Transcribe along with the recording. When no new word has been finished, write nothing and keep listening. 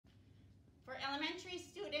Elementary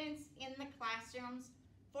students in the classrooms,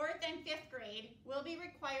 4th and 5th grade, will be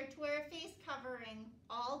required to wear a face covering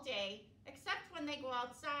all day, except when they go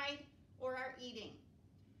outside or are eating.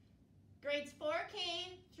 Grades 4K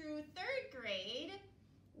through 3rd grade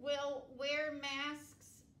will wear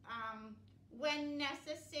masks when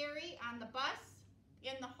necessary on the bus,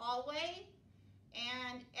 in the hallway,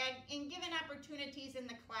 and in given opportunities in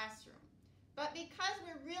the classroom. But because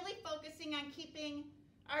we're really focusing on keeping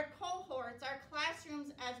our cohorts, our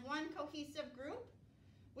classrooms as one cohesive group,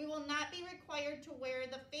 we will not be required to wear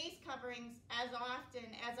the face coverings as often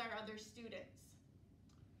as our other students.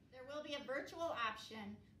 There will be a virtual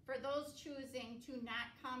option for those choosing to not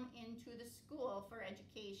come into the school for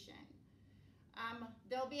education.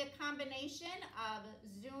 There'll be a combination of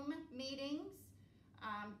Zoom meetings,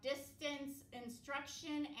 distance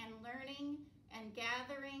instruction and learning and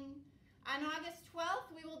gathering. On August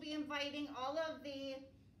 12th, we will be inviting all of the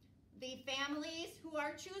families who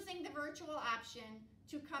are choosing the virtual option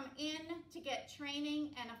to come in to get training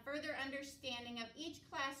and a further understanding of each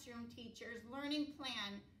classroom teacher's learning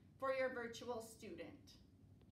plan for your virtual student.